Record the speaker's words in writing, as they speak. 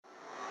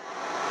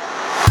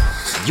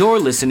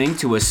You're listening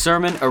to a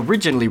sermon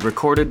originally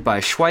recorded by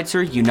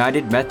Schweitzer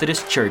United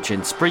Methodist Church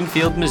in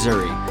Springfield,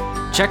 Missouri.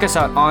 Check us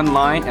out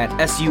online at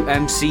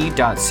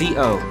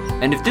sumc.co.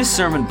 And if this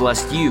sermon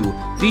blessed you,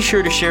 be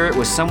sure to share it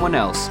with someone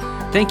else.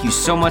 Thank you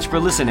so much for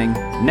listening.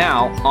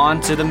 Now, on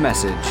to the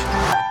message.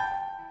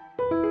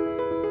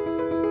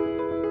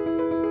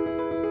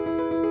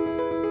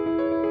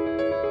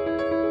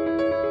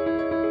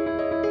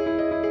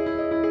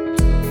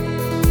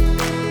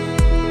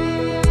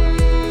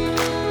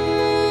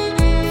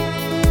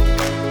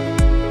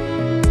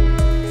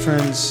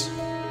 Friends,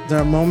 there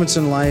are moments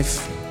in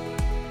life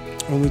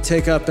when we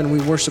take up and we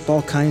worship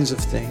all kinds of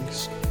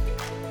things.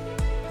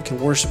 We can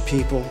worship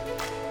people.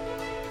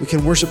 We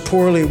can worship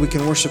poorly. We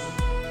can worship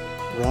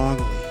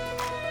wrongly.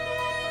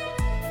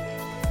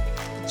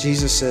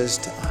 Jesus says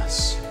to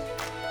us,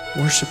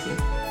 worship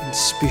in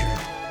spirit.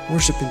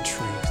 Worship in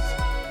truth.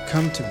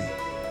 Come to me.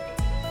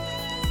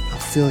 I'll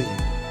fill you.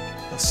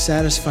 I'll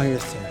satisfy your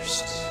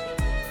thirsts.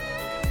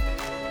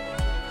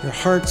 Your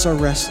hearts are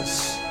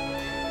restless.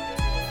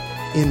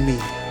 In me,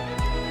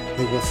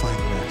 they will find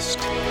rest.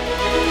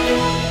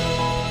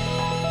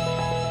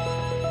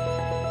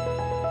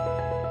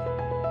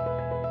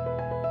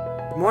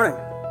 Good morning.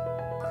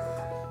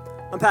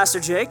 I'm Pastor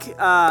Jake.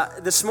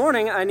 This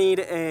morning, I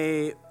need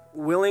a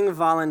willing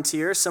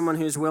volunteer, someone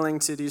who's willing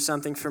to do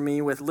something for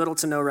me with little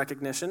to no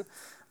recognition.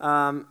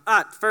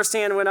 First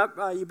hand went up,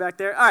 you back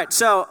there. All right,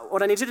 so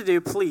what I need you to do,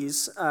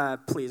 please,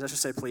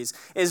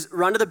 is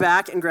run to the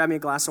back and grab me a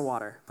glass of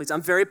water. Please,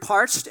 I'm very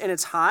parched and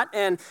it's hot,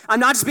 and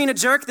I'm not just being a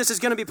jerk, this is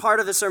going to be part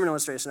of the sermon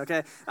illustration,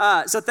 okay?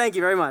 So thank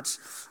you very much.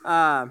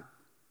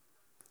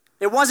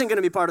 It wasn't going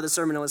to be part of the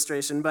sermon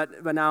illustration,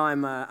 but now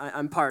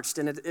I'm parched,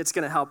 and it's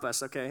going to help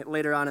us, okay,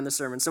 later on in the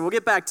sermon. So we'll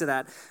get back to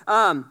that.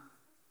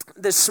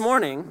 This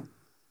morning,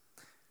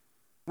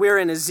 we're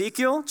in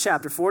Ezekiel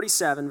chapter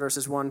 47,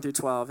 verses 1 through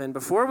 12. And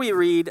before we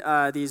read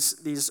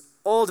these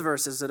old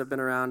verses that have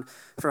been around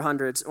for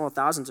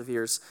thousands of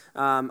years,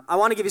 I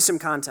want to give you some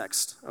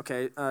context,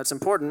 okay? It's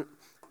important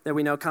that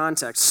we know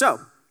context. So,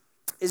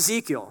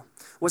 Ezekiel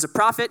was a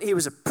prophet. He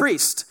was a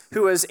priest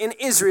who was in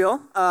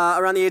Israel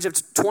around the age of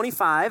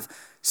 25,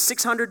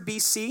 600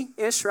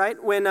 BC-ish,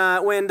 right? When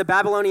the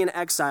Babylonian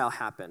exile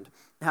happened.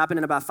 It happened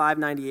in about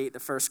 598, the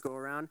first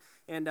go-around.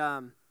 And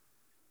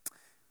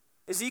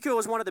Ezekiel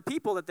was one of the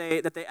people that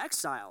they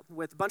exiled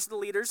with a bunch of the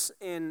leaders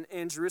in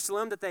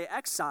Jerusalem that they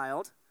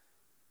exiled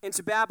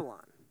into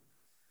Babylon.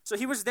 So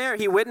he was there.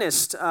 He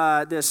witnessed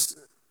this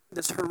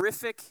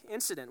horrific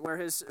incident where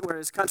his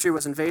country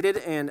was invaded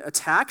and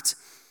attacked.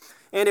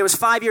 And it was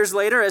 5 years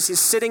later, as he's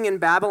sitting in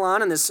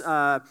Babylon in this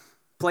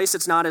place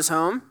that's not his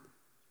home,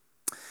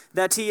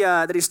 that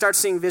he starts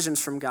seeing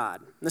visions from God.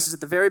 And this is at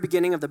the very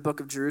beginning of the book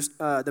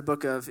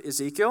of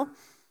Ezekiel.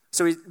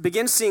 So he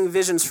begins seeing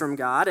visions from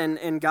God,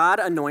 and God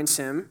anoints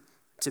him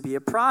to be a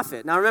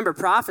prophet. Now remember,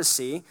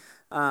 prophecy,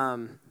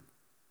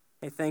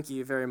 hey, thank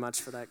you very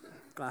much for that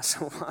glass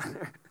of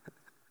water.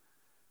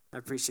 I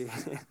appreciate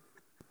it.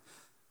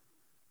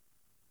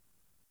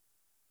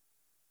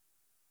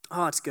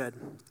 Oh, it's good.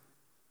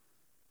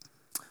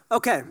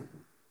 Okay,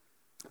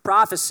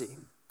 prophecy,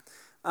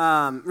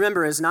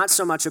 remember, is not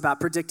so much about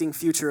predicting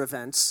future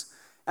events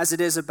as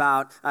it is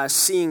about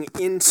seeing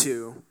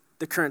into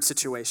the current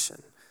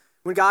situation.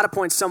 When God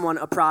appoints someone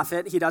a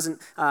prophet, he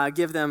doesn't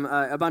give them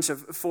a bunch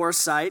of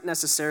foresight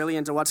necessarily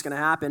into what's going to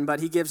happen, but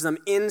he gives them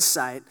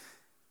insight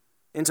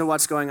into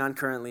what's going on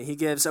currently. He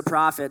gives a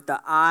prophet the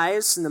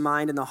eyes and the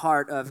mind and the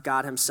heart of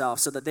God himself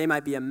so that they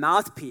might be a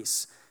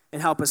mouthpiece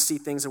and help us see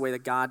things the way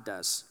that God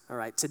does, all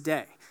right,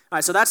 today. All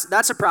right, so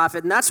that's a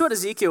prophet, and that's what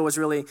Ezekiel was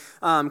really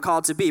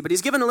called to be. But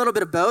he's given a little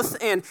bit of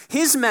both, and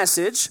his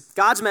message,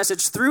 God's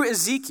message through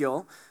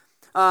Ezekiel,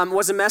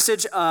 was a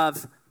message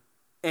of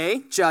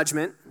A,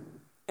 judgment,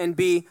 and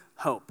B,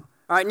 hope.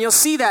 All right, and you'll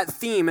see that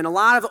theme in a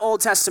lot of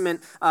Old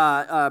Testament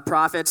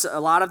prophets, a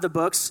lot of the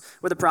books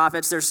with the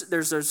prophets.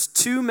 There's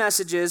two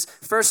messages,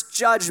 first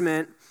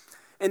judgment,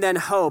 and then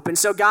hope. And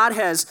so God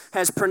has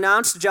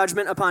pronounced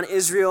judgment upon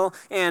Israel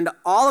and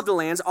all of the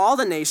lands, all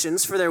the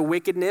nations, for their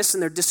wickedness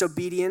and their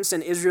disobedience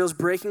and Israel's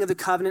breaking of the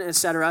covenant,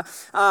 etc.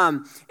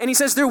 And he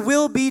says there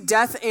will be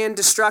death and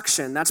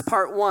destruction. That's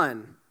part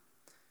one.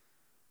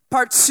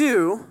 Part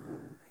two,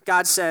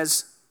 God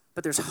says,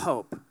 but there's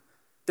hope.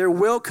 There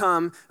will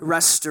come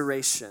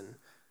restoration.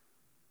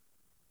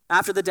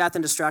 After the death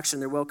and destruction,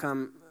 there will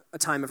come a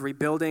time of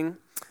rebuilding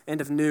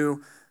and of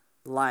new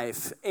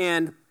life.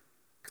 And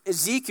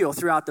Ezekiel,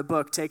 throughout the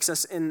book, takes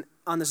us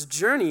on this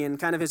journey in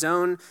kind of his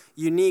own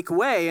unique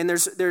way. And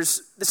there's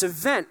this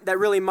event that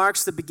really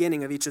marks the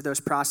beginning of each of those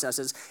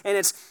processes. And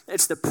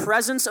it's the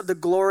presence of the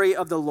glory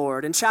of the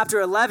Lord. In chapter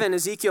 11,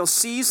 Ezekiel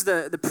sees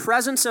the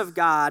presence of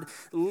God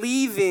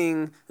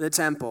leaving the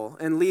temple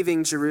and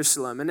leaving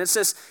Jerusalem. And it's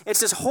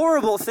this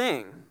horrible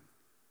thing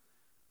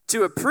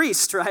to a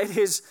priest, right,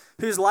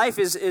 whose life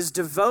is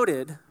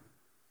devoted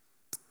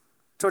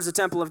towards the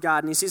temple of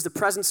God, and he sees the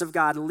presence of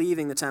God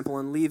leaving the temple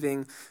and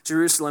leaving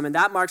Jerusalem, and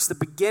that marks the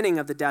beginning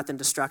of the death and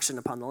destruction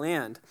upon the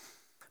land.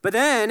 But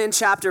then in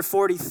chapter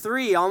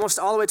 43, almost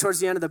all the way towards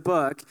the end of the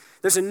book,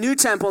 there's a new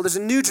temple, there's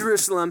a new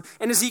Jerusalem,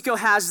 and Ezekiel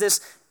has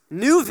this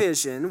new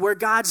vision where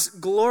God's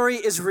glory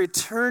is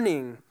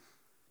returning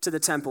to the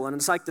temple, and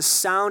it's like the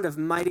sound of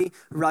mighty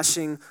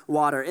rushing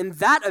water. And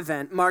that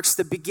event marks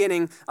the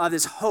beginning of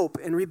this hope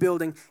and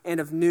rebuilding and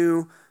of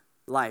new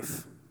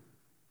life.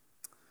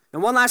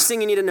 And one last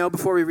thing you need to know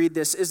before we read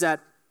this is that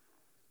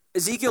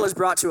Ezekiel is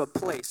brought to a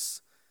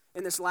place.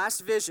 In this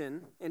last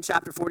vision in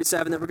chapter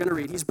 47 that we're going to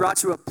read, he's brought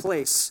to a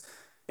place.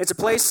 It's a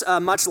place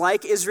much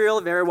like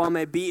Israel, very well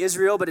may be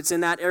Israel, but it's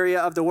in that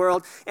area of the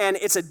world, and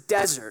it's a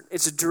desert.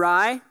 It's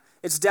dry,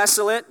 it's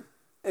desolate,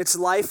 it's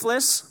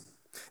lifeless.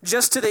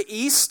 Just to the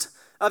east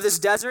of this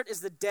desert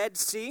is the Dead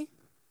Sea.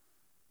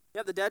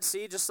 Yep, the Dead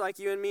Sea, just like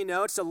you and me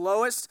know, it's the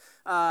lowest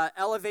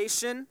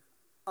elevation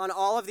on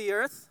all of the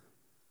earth.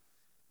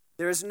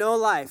 There is no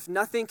life.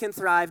 Nothing can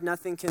thrive.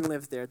 Nothing can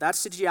live there.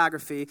 That's the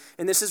geography,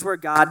 and this is where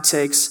God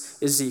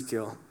takes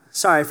Ezekiel.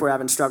 Sorry if we're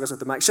having struggles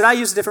with the mic. Should I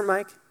use a different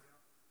mic?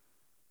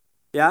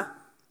 Yeah?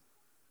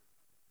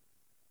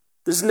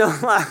 There's no...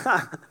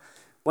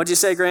 What'd you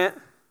say, Grant?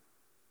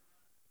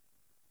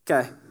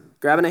 Okay,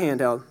 grabbing a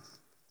handheld.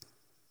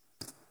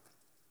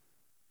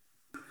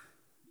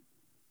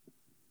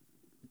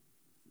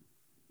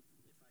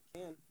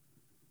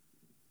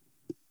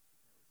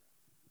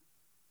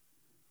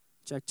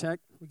 Check.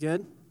 We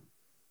good?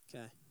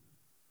 Okay.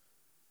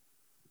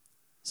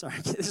 Sorry,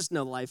 there's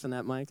no life in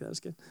that mic. That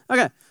was good.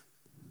 Okay.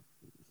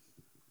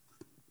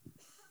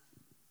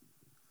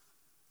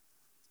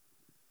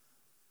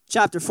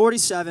 Chapter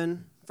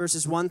 47,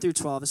 verses 1 through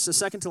 12. It's the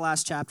second to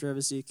last chapter of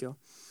Ezekiel.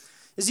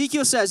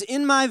 Ezekiel says,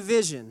 "In my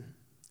vision,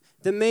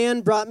 the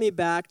man brought me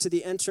back to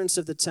the entrance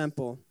of the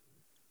temple.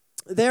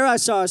 There I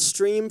saw a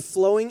stream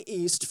flowing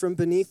east from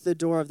beneath the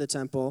door of the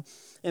temple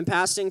and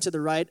passing to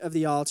the right of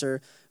the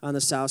altar on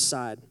the south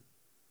side.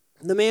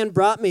 The man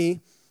brought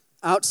me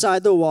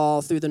outside the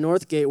wall through the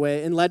north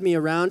gateway and led me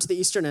around to the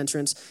eastern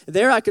entrance.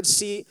 There I could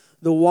see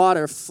the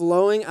water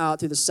flowing out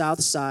through the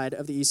south side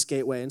of the east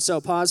gateway." And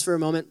so pause for a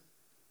moment.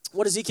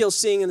 What Ezekiel's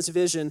seeing in this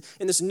vision,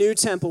 in this new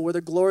temple where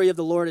the glory of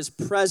the Lord is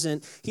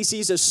present, he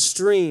sees a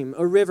stream,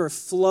 a river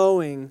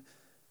flowing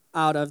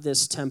out of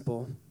this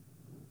temple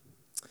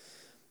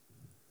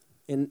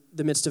in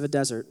the midst of a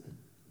desert.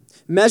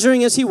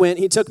 Measuring as he went,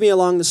 he took me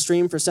along the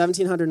stream for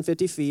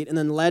 1,750 feet and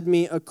then led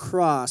me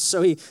across.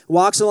 So he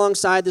walks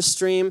alongside the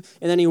stream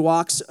and then he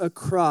walks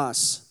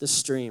across the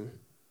stream,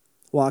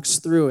 walks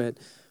through it.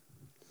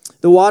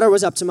 The water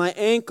was up to my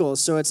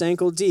ankles, so it's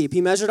ankle deep.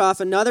 He measured off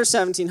another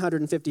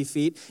 1,750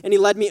 feet and he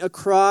led me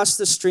across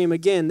the stream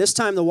again. This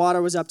time the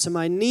water was up to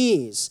my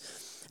knees.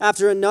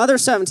 After another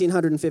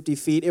 1,750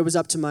 feet, it was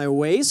up to my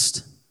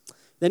waist.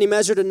 Then he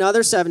measured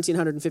another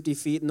 1,750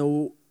 feet and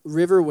the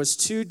river was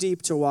too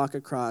deep to walk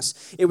across.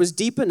 It was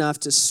deep enough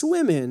to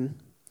swim in,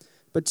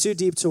 but too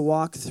deep to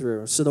walk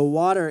through. So the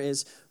water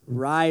is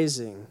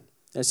rising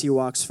as he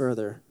walks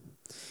further.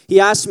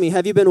 He asked me,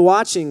 "Have you been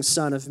watching,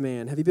 Son of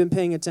Man? Have you been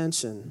paying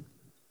attention?"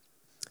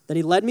 Then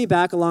he led me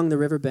back along the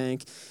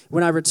riverbank.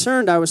 When I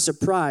returned, I was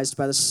surprised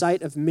by the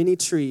sight of many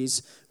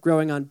trees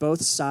growing on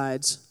both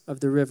sides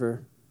of the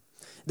river.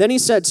 Then he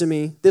said to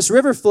me, "This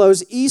river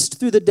flows east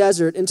through the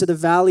desert into the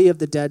valley of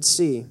the Dead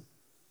Sea.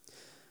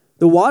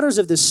 The waters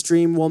of this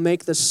stream will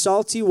make the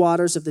salty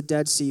waters of the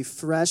Dead Sea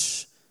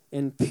fresh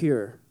and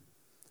pure.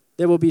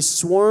 There will be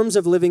swarms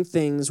of living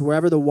things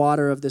wherever the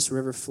water of this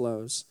river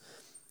flows.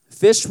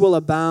 Fish will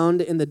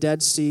abound in the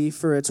Dead Sea,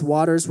 for its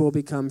waters will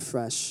become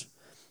fresh.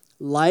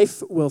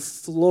 Life will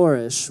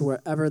flourish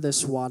wherever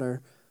this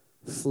water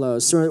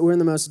flows." So we're in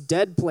the most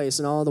dead place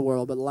in all the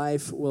world, but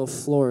life will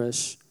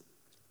flourish.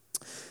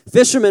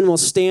 Fishermen will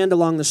stand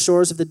along the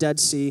shores of the Dead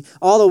Sea,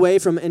 all the way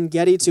from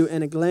En-Gedi to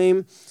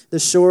En-Eglaim. The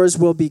shores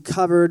will be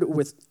covered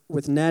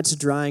with nets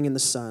drying in the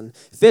sun.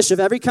 Fish of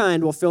every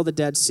kind will fill the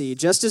Dead Sea,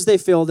 just as they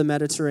fill the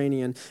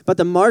Mediterranean. But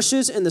the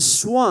marshes and the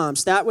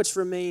swamps, that which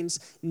remains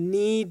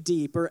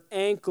knee-deep or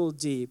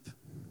ankle-deep,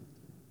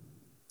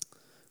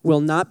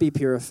 will not be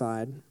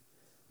purified.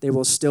 They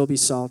will still be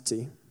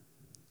salty.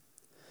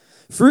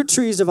 Fruit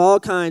trees of all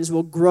kinds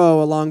will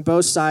grow along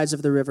both sides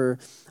of the river.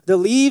 The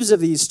leaves of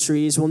these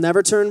trees will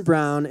never turn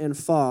brown and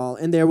fall,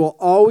 and there will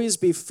always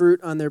be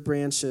fruit on their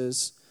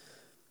branches.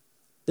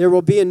 There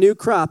will be a new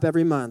crop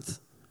every month,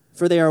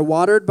 for they are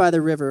watered by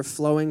the river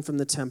flowing from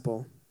the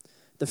temple.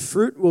 The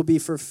fruit will be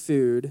for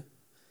food,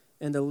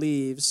 and the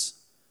leaves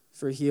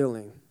for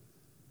healing.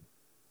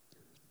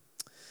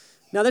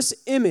 Now, this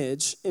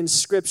image in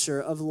Scripture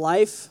of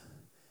life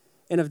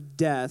and of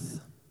death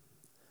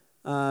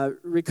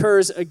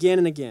recurs again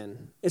and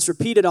again. It's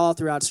repeated all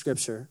throughout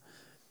Scripture.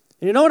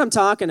 And you know what I'm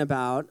talking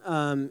about,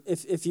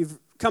 if you've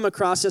come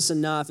across this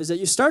enough, is that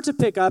you start to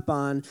pick up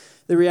on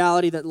the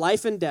reality that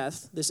life and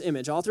death, this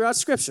image all throughout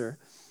Scripture,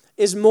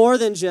 is more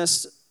than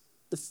just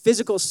the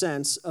physical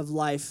sense of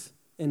life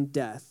and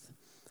death.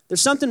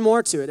 There's something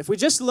more to it. If we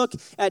just look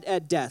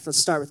at death, let's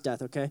start with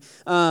death, okay?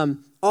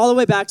 All the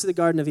way back to the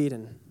Garden of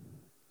Eden.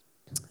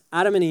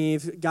 Adam and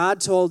Eve,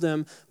 God told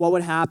them what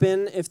would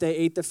happen if they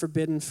ate the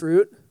forbidden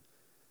fruit.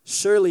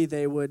 surely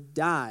they would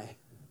die.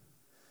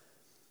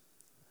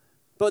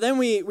 But then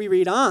we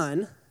read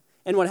on,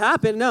 and what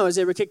happened, no, is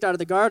they were kicked out of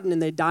the garden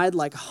and they died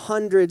like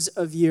hundreds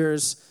of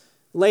years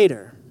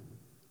later.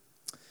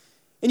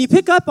 And you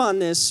pick up on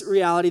this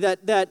reality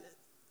that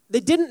they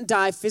didn't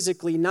die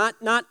physically,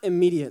 not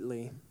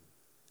immediately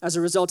as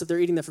a result of their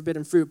eating the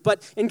forbidden fruit,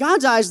 but in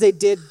God's eyes, they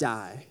did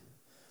die.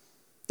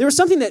 There was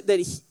something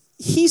that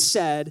he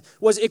said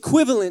was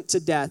equivalent to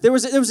death. There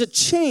was a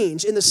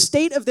change in the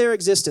state of their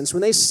existence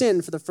when they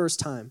sinned for the first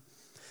time.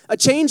 A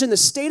change in the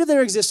state of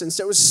their existence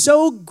that was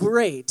so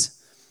great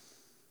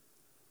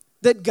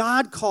that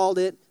God called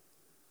it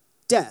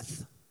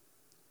death,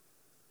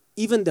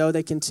 even though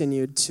they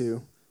continued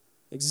to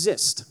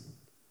exist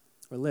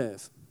or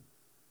live.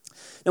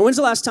 Now, when's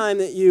the last time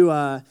that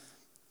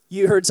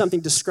you heard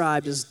something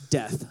described as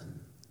death?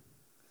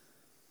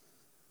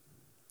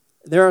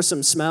 There are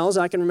some smells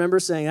I can remember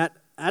saying,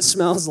 that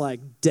smells like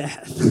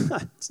death.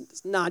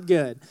 It's not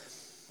good.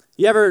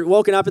 You ever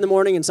woken up in the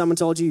morning and someone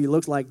told you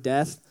looked like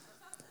death?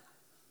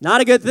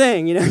 Not a good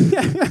thing, you know.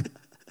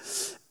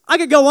 I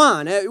could go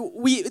on.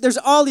 There's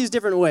all these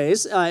different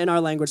ways in our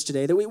language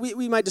today that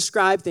we might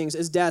describe things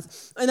as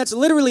death, and that's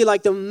literally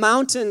like the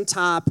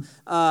mountaintop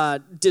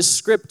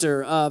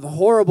descriptor of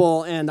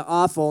horrible and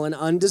awful and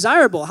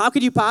undesirable. How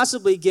could you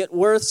possibly get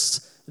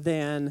worse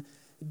than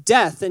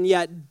death? And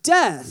yet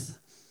death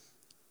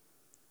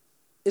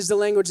is the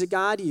language that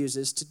God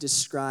uses to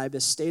describe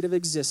a state of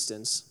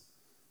existence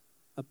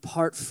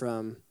apart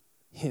from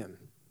Him.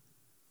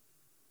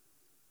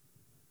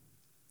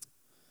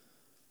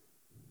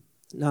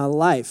 Now,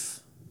 life,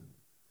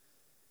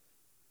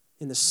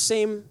 in the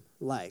same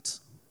light,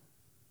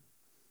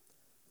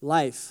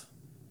 life,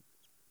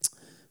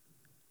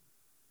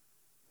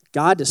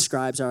 God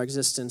describes our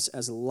existence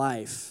as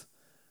life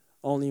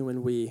only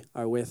when we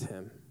are with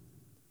Him.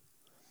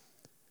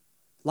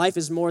 Life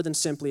is more than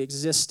simply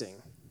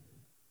existing.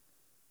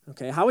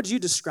 Okay, how would you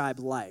describe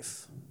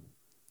life?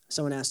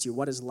 Someone asked you,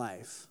 what is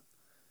life?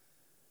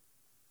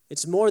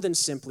 It's more than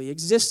simply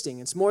existing.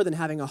 It's more than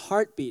having a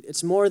heartbeat.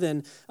 It's more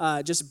than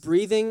just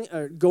breathing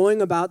or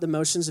going about the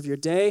motions of your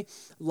day.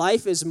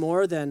 Life is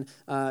more than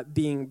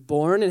being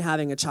born and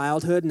having a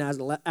childhood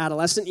and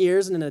adolescent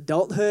years and an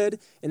adulthood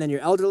and then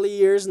your elderly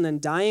years and then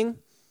dying.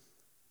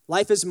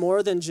 Life is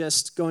more than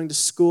just going to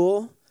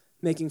school,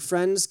 making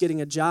friends,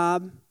 getting a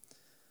job,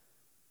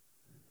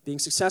 being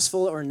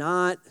successful or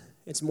not.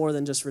 It's more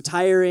than just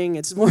retiring.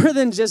 It's more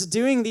than just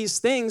doing these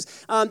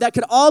things that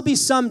could all be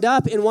summed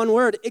up in one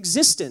word,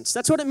 existence.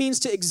 That's what it means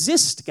to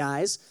exist,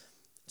 guys.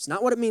 It's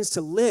not what it means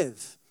to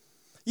live.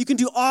 You can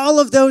do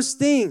all of those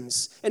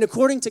things, and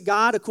according to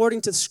God,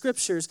 according to the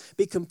Scriptures,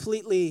 be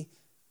completely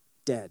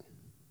dead.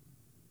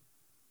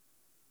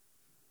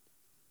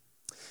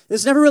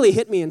 This never really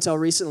hit me until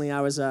recently.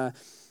 I was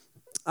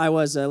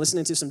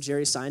listening to some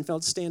Jerry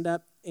Seinfeld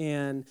stand-up,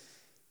 and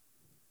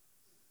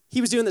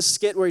he was doing this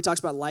skit where he talks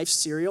about Life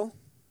cereal.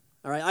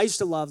 All right, I used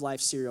to love Life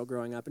cereal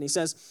growing up, and he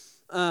says,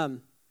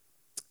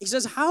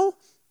 how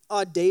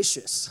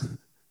audacious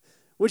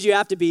would you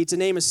have to be to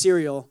name a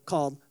cereal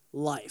called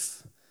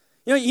Life?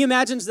 You know, he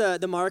imagines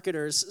the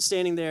marketers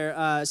standing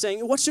there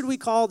saying, what should we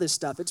call this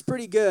stuff? It's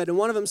pretty good. And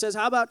one of them says,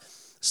 how about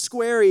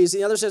Squaries?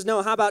 And the other says,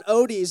 no, how about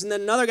Oaties? And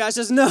then another guy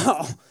says,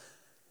 no,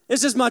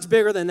 this is much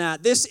bigger than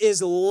that. This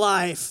is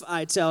life,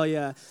 I tell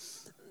you.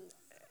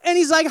 And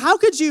he's like, how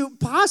could you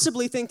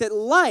possibly think that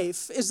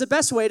life is the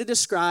best way to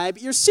describe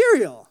your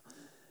cereal?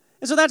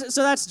 And so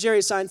that's Jerry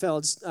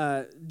Seinfeld's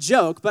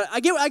joke. But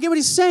I get what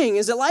he's saying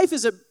is that life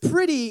is a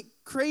pretty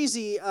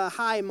crazy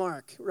high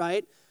mark,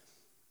 right?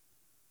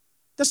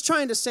 That's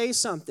trying to say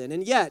something.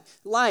 And yet,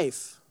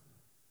 life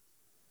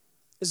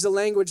is the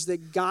language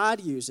that God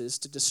uses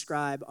to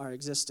describe our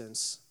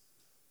existence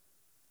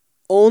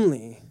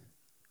only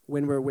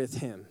when we're with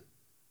Him.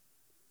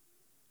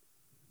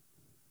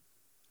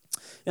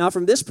 Now,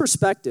 from this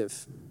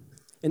perspective,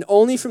 and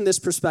only from this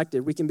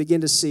perspective, we can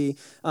begin to see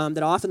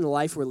that often the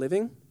life we're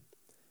living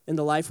and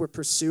the life we're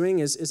pursuing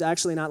is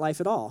actually not life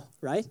at all,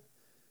 right?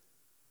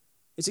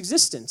 It's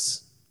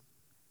existence.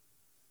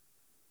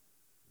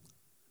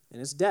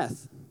 And it's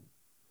death.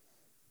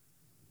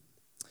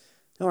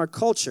 Now, our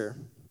culture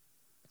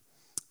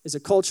is a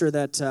culture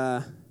that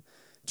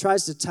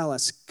tries to tell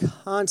us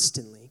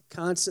constantly,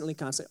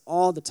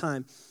 all the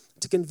time,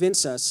 to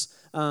convince us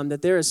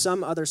that there is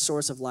some other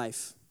source of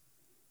life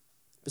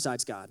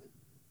besides God.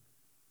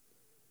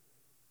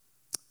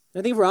 And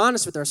I think if we're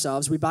honest with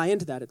ourselves, we buy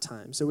into that at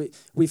times. So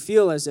we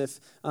feel as if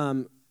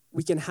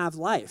we can have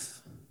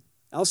life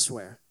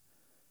elsewhere.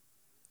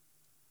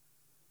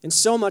 And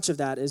so much of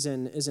that is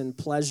in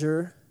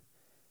pleasure,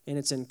 and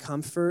it's in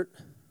comfort.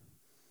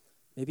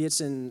 Maybe it's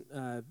in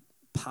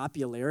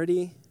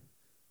popularity,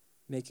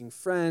 making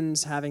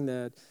friends, having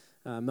the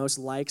most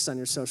likes on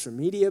your social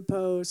media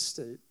post,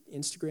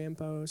 Instagram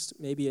post.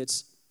 Maybe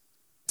it's,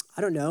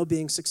 I don't know,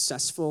 being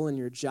successful in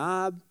your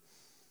job.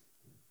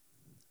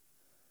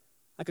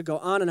 I could go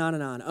on and on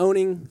and on.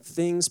 Owning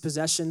things,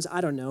 possessions,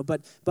 I don't know.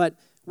 But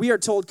we are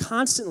told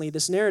constantly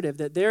this narrative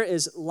that there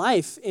is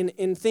life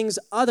in things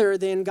other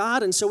than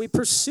God, and so we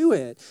pursue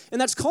it. And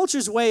that's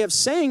culture's way of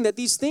saying that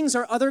these things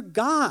are other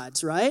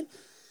gods, right?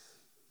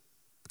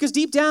 Because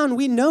deep down,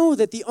 we know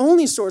that the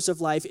only source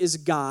of life is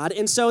God,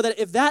 and so that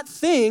if that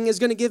thing is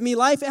going to give me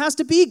life, it has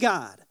to be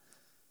God.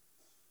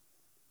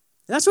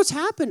 And that's what's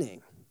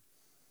happening.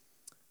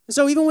 And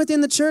so even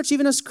within the church,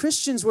 even as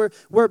Christians,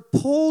 we're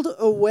pulled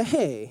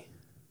away.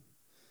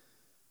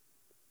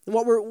 And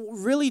what we're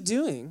really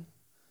doing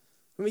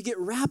when we get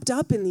wrapped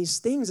up in these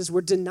things is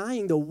we're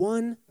denying the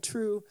one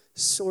true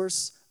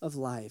source of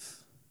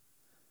life.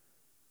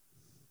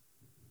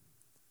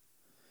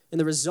 And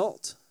the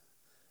result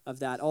of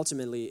that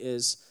ultimately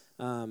is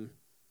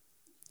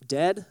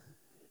dead,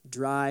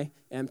 dry,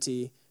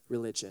 empty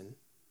religion.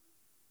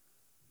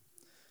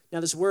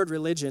 Now, this word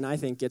religion, I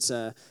think, gets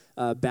a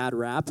bad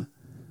rap.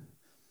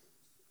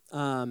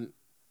 I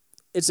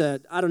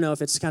don't know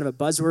if it's kind of a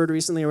buzzword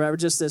recently or whatever,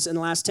 just this, in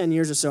the last 10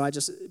 years or so,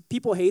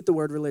 people hate the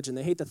word religion.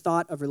 They hate the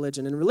thought of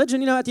religion. And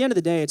religion, at the end of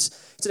the day, it's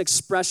an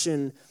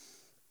expression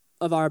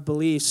of our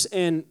beliefs.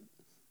 And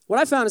what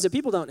I found is that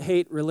people don't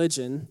hate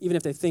religion, even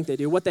if they think they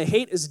do. What they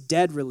hate is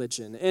dead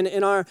religion. And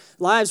in our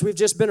lives, we've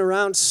just been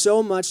around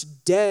so much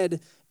dead,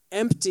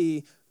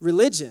 empty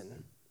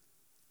religion.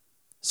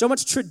 So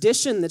much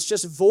tradition that's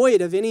just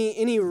void of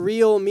any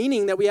real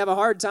meaning that we have a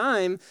hard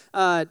time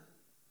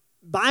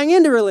buying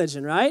into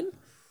religion, right?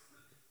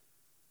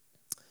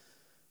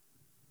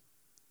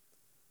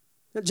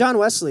 John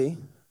Wesley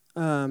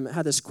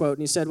had this quote,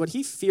 and he said, what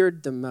he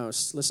feared the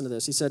most, listen to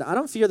this, he said, I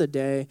don't fear the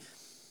day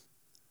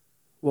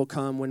will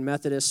come when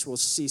Methodists will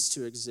cease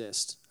to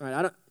exist. All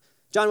right,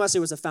 John Wesley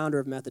was the founder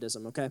of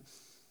Methodism, okay?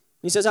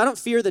 He says, I don't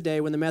fear the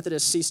day when the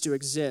Methodists cease to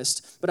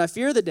exist, but I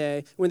fear the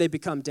day when they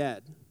become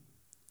dead,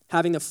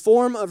 having the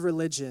form of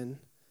religion,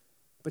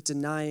 but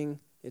denying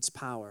its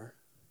power.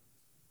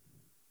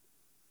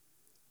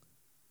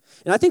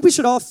 And I think we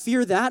should all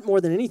fear that more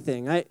than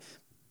anything.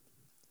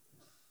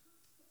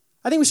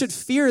 I think we should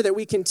fear that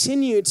we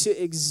continue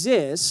to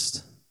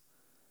exist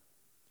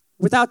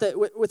without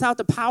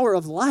the power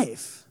of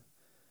life.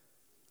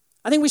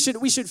 I think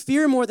we should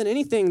fear more than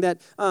anything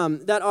that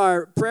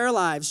our prayer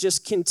lives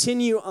just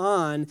continue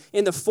on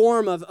in the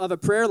form of a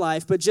prayer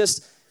life, but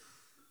just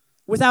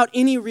without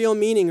any real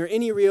meaning or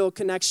any real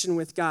connection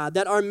with God.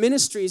 That our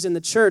ministries in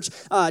the church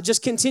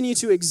just continue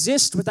to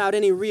exist without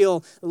any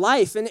real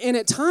life. And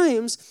at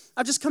times,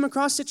 I've just come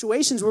across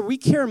situations where we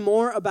care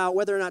more about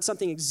whether or not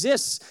something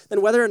exists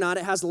than whether or not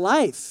it has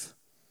life.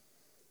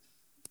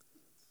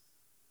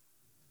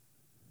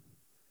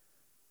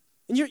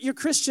 And your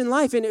Christian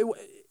life and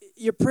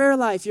your prayer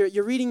life,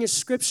 you're reading your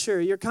scripture,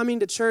 you're coming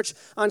to church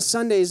on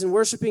Sundays and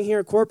worshiping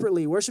here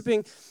corporately,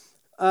 worshiping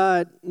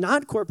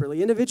not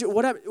corporately, individual,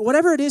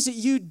 whatever it is that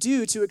you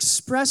do to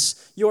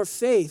express your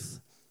faith,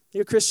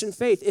 your Christian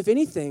faith, if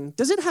anything,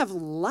 does it have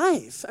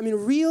life? I mean,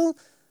 real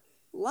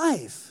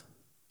life.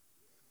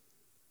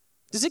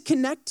 Does it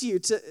connect you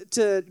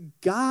to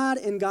God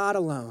and God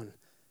alone?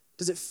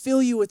 Does it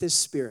fill you with His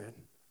Spirit?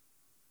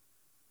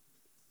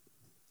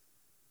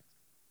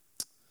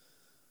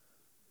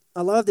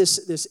 I love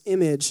this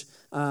image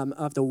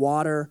of the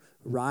water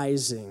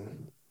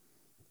rising.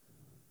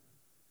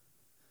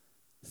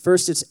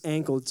 First it's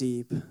ankle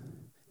deep,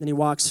 then he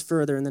walks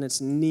further, and then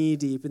it's knee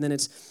deep, and then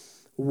it's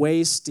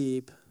waist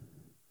deep,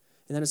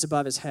 and then it's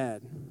above his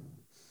head.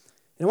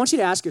 And I want you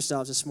to ask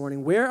yourselves this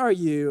morning, where are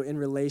you in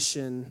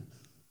relation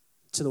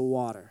to the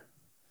water,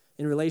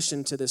 in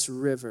relation to this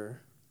river?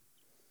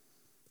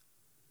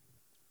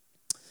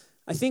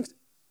 I think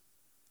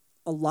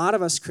a lot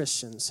of us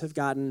Christians have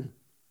gotten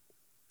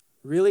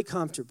really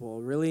comfortable,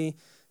 really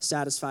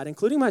satisfied,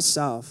 including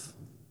myself,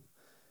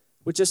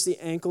 with just the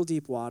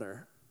ankle-deep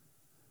water.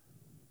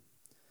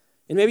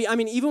 And maybe,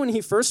 even when he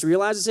first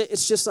realizes it,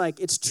 it's just like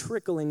it's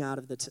trickling out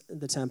of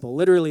the temple.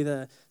 Literally,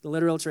 the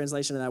literal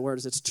translation of that word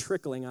is it's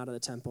trickling out of the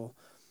temple.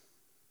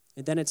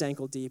 And then it's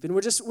ankle deep. And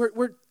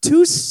we're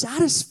too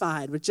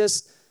satisfied with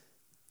just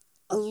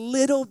a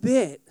little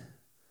bit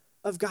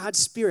of God's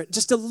Spirit,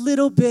 just a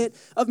little bit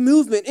of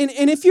movement.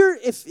 And if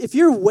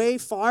you're way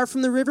far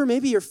from the river,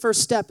 maybe your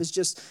first step is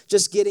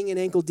just getting an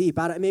ankle deep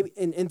out of maybe,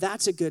 and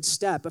that's a good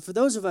step. But for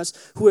those of us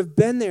who have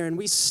been there and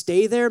we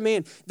stay there,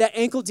 man, that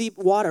ankle deep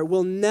water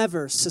will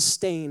never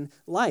sustain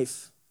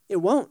life. It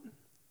won't.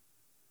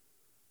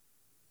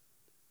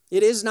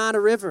 It is not a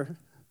river.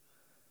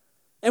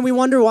 And we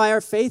wonder why our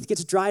faith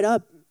gets dried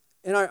up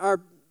and our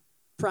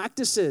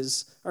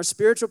practices, our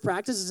spiritual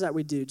practices that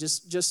we do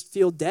just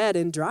feel dead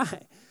and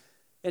dry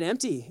and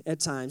empty at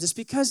times. It's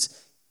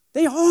because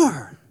they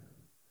are.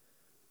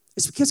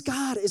 It's because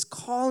God is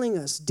calling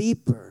us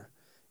deeper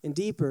and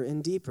deeper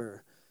and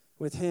deeper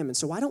with Him. And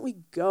so why don't we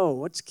go?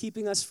 What's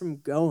keeping us from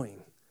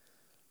going?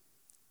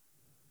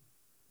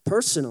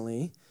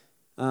 Personally,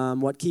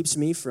 what keeps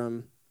me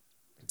from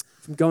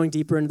going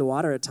deeper into the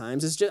water at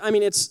times is just,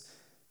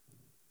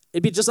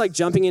 it'd be just like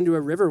jumping into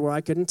a river where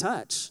I couldn't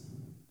touch.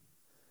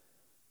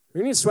 We're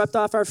going to get swept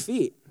off our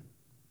feet.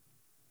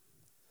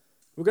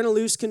 We're going to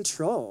lose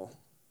control.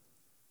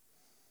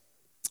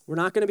 We're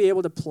not going to be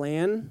able to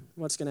plan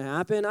what's going to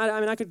happen. I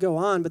mean, I could go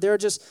on, but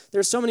there's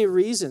so many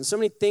reasons, so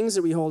many things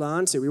that we hold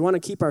on to. We want to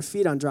keep our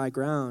feet on dry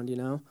ground, you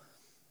know?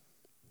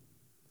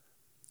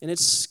 And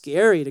it's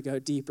scary to go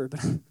deeper, but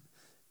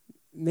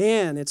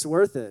man, it's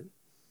worth it.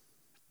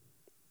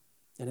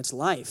 And it's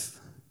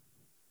life.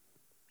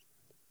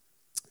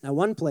 Now,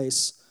 one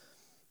place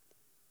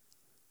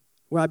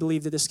where I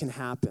believe that this can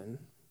happen,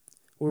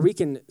 where we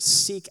can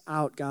seek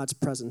out God's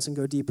presence and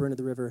go deeper into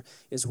the river,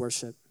 is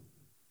worship.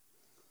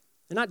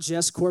 And not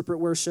just corporate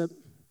worship,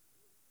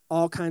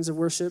 all kinds of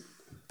worship,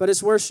 but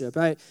it's worship.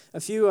 A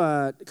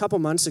couple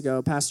months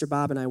ago, Pastor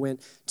Bob and I went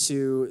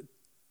to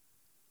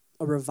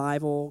a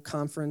revival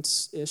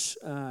conference-ish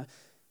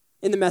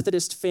in the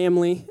Methodist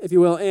family, if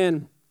you will,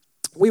 and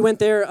we went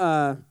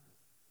there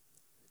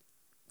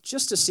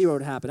just to see what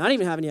would happen. I didn't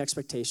even have any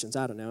expectations.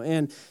 I don't know.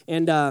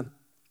 And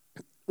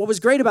what was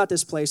great about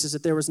this place is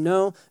that there was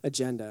no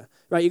agenda,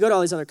 right? You go to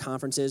all these other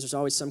conferences, there's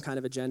always some kind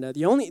of agenda.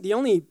 The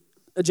only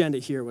agenda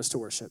here was to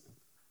worship.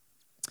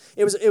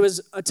 It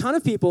was a ton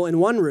of people in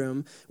one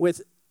room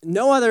with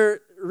no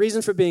other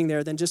reason for being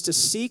there than just to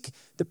seek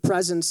the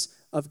presence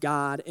of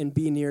God and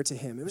be near to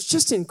him. It was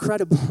just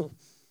incredible.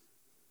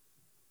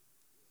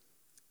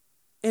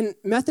 And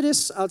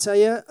Methodists, I'll tell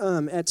you,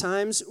 at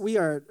times, we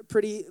are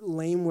pretty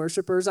lame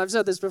worshipers. I've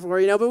said this before,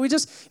 you know, but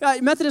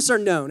Methodists are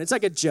known. It's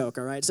like a joke,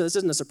 all right? So this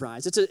isn't a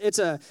surprise. It's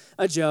a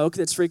joke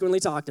that's frequently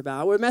talked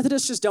about, where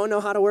Methodists just don't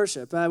know how to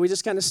worship. We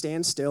just kind of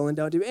stand still and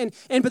don't do it.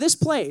 But this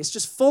place,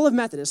 just full of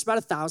Methodists, about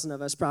 1,000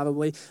 of us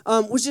probably,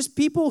 was just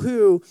people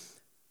who,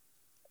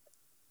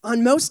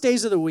 on most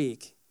days of the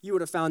week, you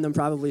would have found them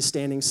probably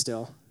standing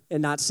still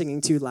and not singing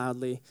too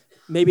loudly,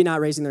 maybe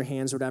not raising their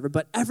hands or whatever,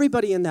 but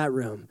everybody in that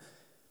room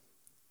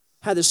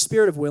had the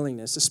spirit of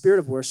willingness, the spirit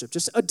of worship,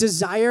 just a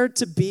desire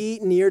to be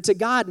near to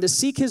God and to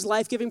seek his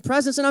life-giving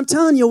presence. And I'm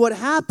telling you, what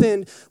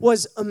happened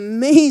was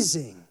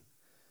amazing.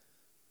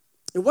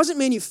 It wasn't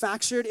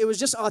manufactured. It was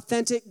just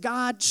authentic.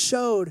 God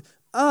showed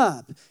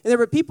up. And there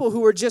were people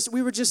who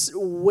we were just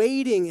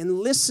waiting and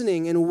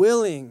listening and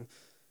willing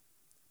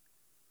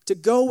to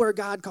go where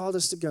God called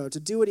us to go, to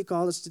do what he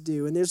called us to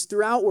do. And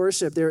throughout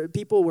worship,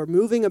 people were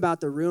moving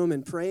about the room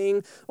and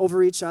praying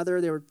over each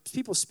other. There were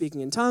people speaking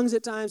in tongues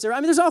at times.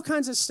 There's all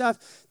kinds of stuff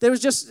that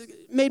was just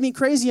made me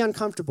crazy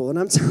uncomfortable. And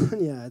I'm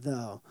telling you,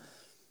 though,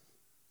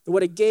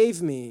 what it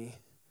gave me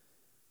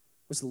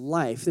was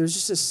life. There was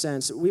just a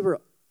sense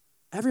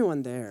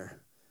everyone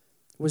there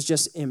was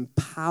just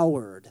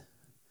empowered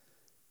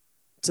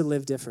to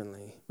live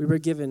differently. We were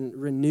given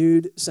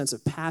renewed sense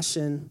of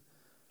passion,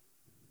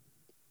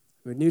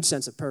 renewed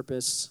sense of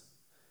purpose,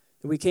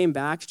 and we came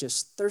back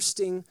just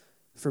thirsting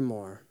for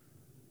more.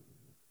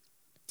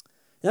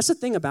 And that's the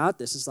thing about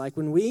this, is like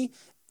when we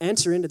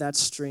enter into that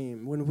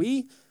stream, when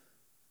we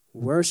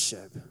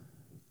worship,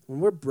 when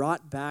we're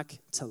brought back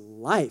to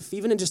life,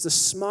 even in just the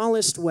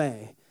smallest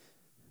way,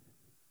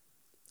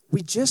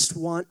 we just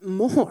want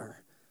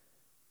more.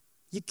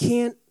 You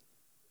can't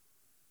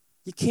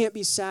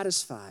be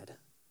satisfied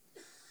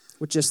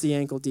with just the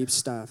ankle-deep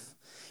stuff.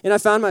 And I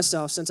found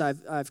myself, since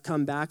I've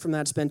come back from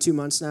that, it's been 2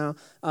 months now,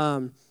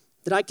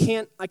 that I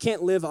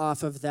can't live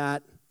off of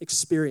that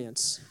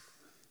experience.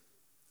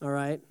 All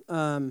right?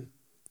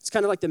 It's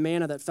kind of like the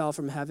manna that fell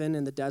from heaven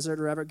in the desert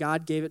or wherever.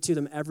 God gave it to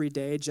them every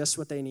day, just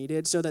what they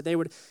needed, so that they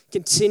would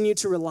continue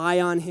to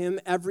rely on him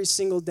every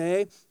single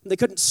day. They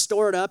couldn't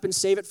store it up and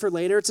save it for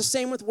later. It's the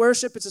same with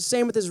worship. It's the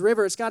same with his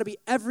river. It's got to be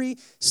every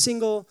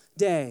single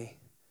day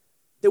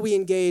that we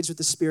engage with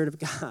the Spirit of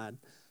God.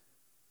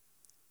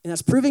 And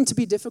that's proving to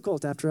be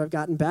difficult after I've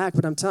gotten back,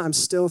 but I'm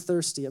still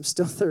thirsty. I'm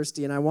still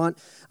thirsty, and I want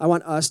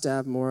us to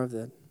have more of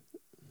it.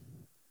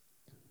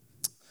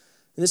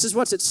 And this is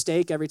what's at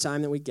stake every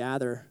time that we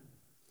gather.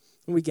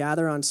 When we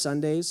gather on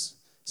Sundays,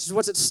 this is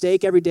what's at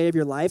stake every day of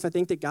your life. I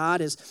think that God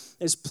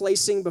is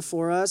placing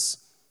before us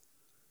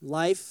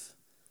life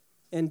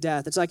and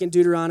death. It's like in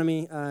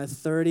Deuteronomy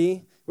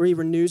 30, where he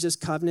renews his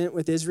covenant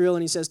with Israel,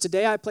 and he says,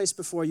 "Today I place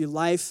before you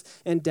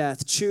life and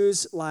death.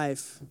 Choose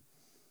life."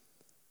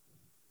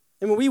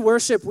 And when we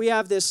worship, we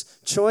have this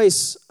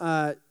choice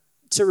to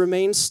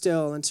remain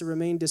still and to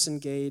remain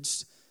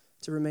disengaged,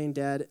 to remain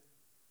dead,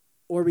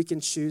 or we can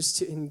choose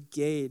to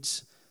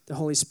engage the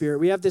Holy Spirit.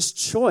 We have this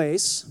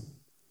choice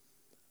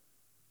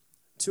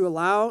to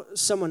allow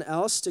someone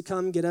else to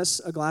come get us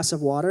a glass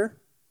of water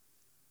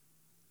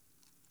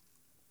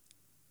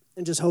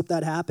and just hope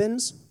that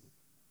happens,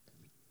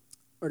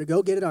 or to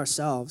go get it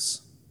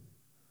ourselves.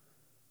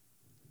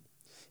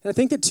 And I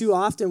think that too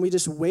often we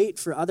just wait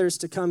for others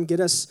to come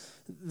get us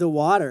the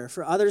water,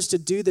 for others to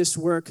do this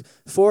work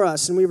for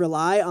us, and we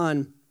rely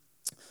on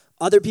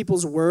other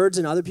people's words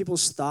and other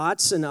people's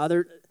thoughts and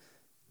other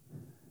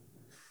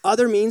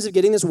means of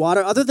getting this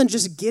water other than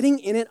just getting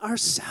in it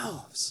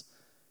ourselves.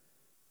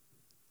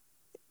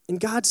 And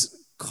God's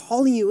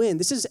calling you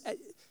in.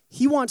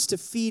 He wants to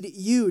feed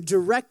you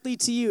directly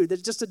to you.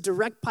 There's just a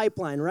direct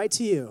pipeline right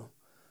to you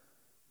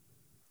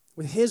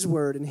with his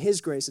word and his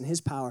grace and his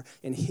power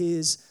and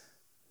his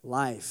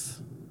life.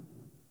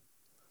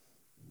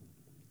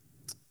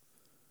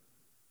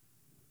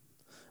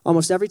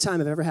 Almost every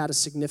time I've ever had a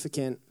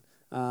significant,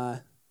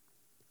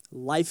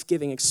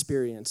 life-giving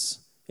experience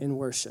in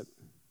worship,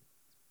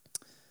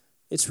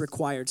 it's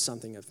required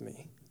something of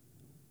me.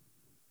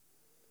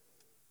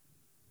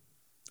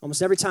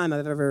 Almost every time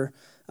I've ever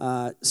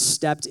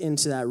stepped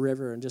into that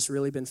river and just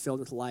really been filled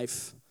with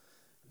life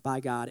by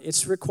God,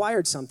 it's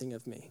required something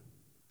of me.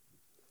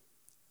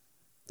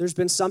 There's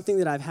been something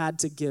that I've had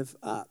to give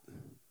up.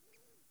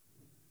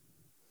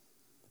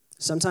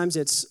 Sometimes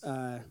it's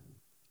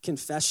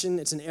confession.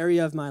 It's an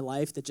area of my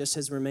life that just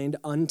has remained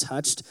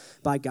untouched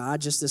by God,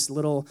 just this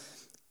little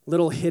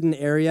hidden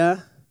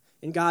area.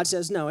 And God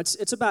says, no,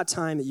 it's about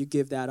time that you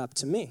give that up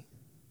to me.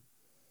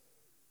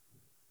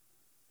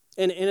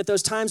 And at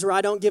those times where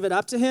I don't give it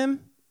up to him,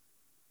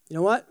 you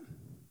know what?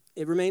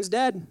 It remains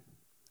dead.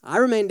 I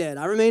remain dead.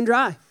 I remain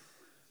dry.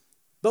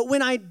 But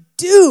when I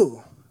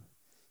do,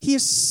 he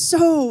is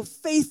so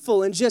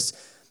faithful and just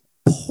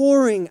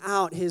pouring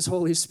out his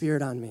Holy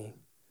Spirit on me.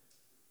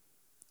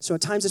 So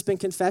at times it's been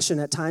confession.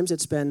 At times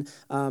it's been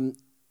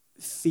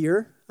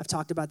fear. I've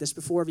talked about this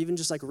before, of even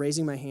just like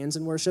raising my hands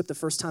in worship. The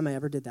first time I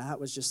ever did that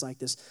was just like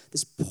this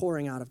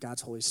pouring out of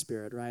God's Holy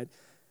Spirit, right?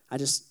 I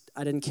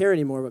didn't care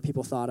anymore what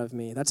people thought of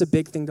me. That's a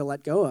big thing to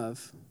let go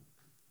of.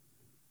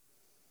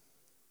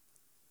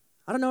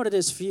 I don't know what it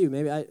is for you.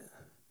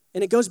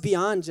 And it goes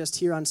beyond just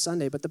here on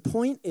Sunday, but the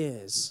point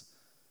is,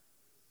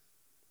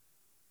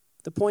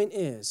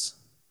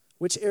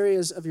 which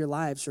areas of your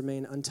lives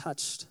remain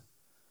untouched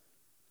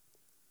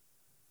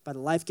by the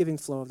life-giving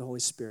flow of the Holy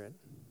Spirit?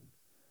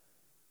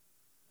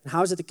 And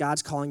how is it that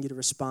God's calling you to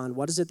respond?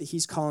 What is it that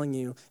he's calling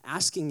you,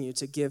 asking you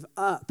to give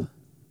up?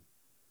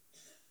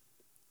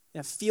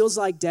 It feels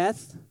like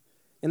death,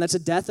 and that's a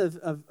death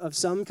of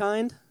some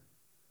kind,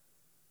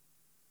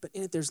 but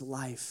in it there's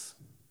life.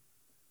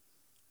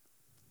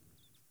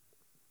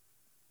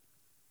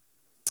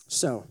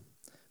 So,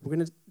 we're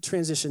going to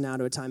transition now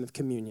to a time of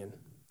communion.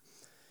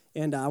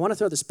 And I want to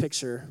throw this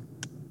picture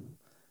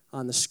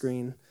on the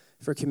screen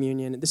for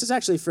communion. This is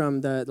actually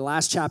from the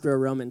last chapter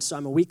of Romans, so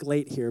I'm a week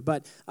late here,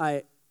 but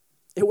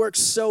it works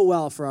so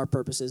well for our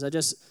purposes.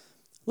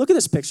 Look at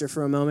this picture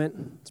for a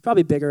moment. It's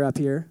probably bigger up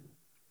here.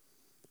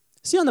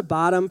 See on the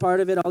bottom part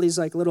of it, all these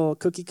like little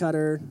cookie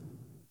cutter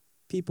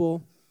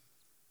people?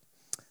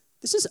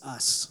 This is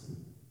us,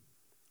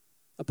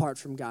 apart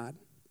from God.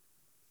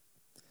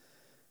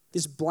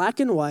 These black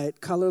and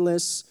white,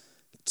 colorless,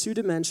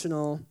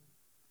 two-dimensional,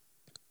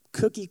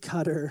 cookie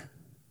cutter,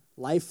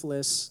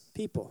 lifeless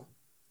people.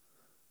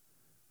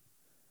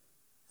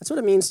 That's what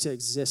it means to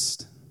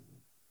exist.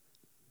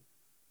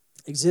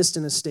 Exist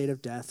in a state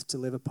of death, to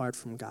live apart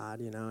from God,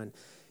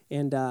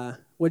 And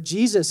what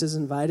Jesus is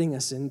inviting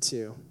us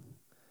into,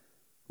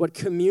 what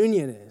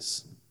communion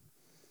is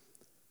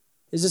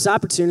this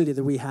opportunity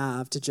that we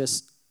have to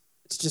just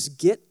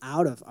get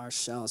out of our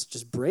shells,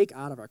 just break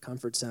out of our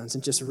comfort zones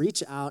and just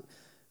reach out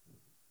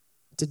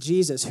to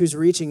Jesus, who's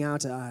reaching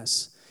out to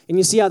us. And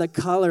you see how the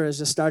color is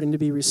just starting to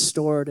be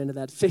restored into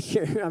that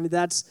figure. I mean,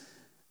 that's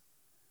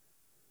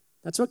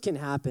what can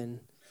happen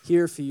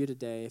here for you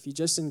today if you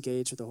just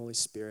engage with the Holy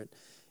Spirit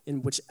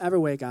in whichever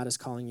way God is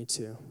calling you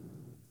to.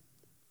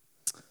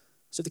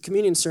 So the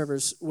communion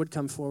servers would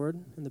come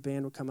forward and the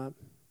band would come up.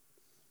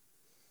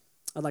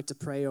 I'd like to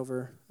pray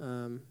over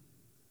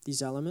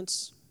these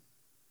elements.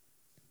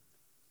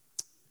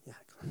 Yeah.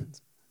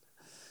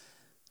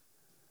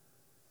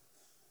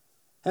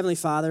 Heavenly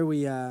Father,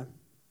 we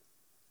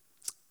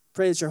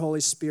pray that your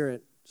Holy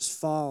Spirit just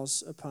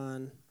falls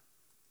upon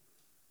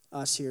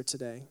us here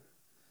today.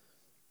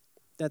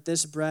 That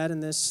this bread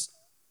and this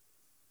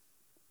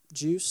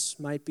juice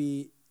might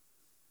be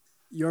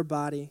your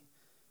body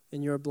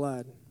and your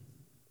blood.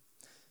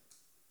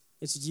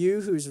 It's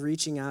you who's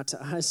reaching out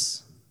to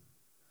us.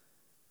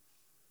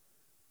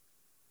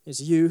 It's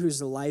you who's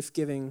the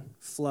life-giving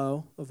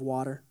flow of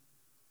water.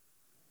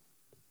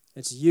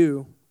 It's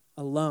you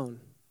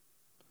alone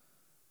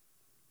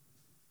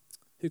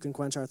who can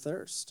quench our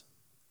thirst.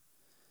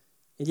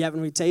 And yet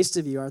when we taste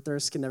of you, our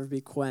thirst can never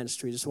be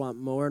quenched. We just want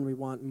more and we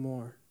want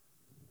more.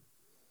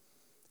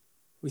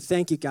 We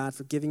thank you, God,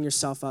 for giving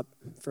yourself up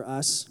for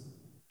us.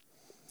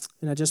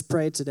 And I just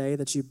pray today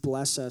that you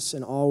bless us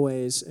in all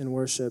ways in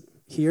worship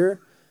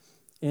here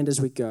and as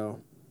we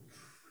go.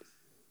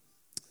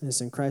 And it's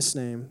in Christ's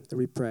name that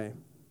we pray.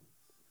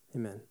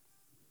 Amen.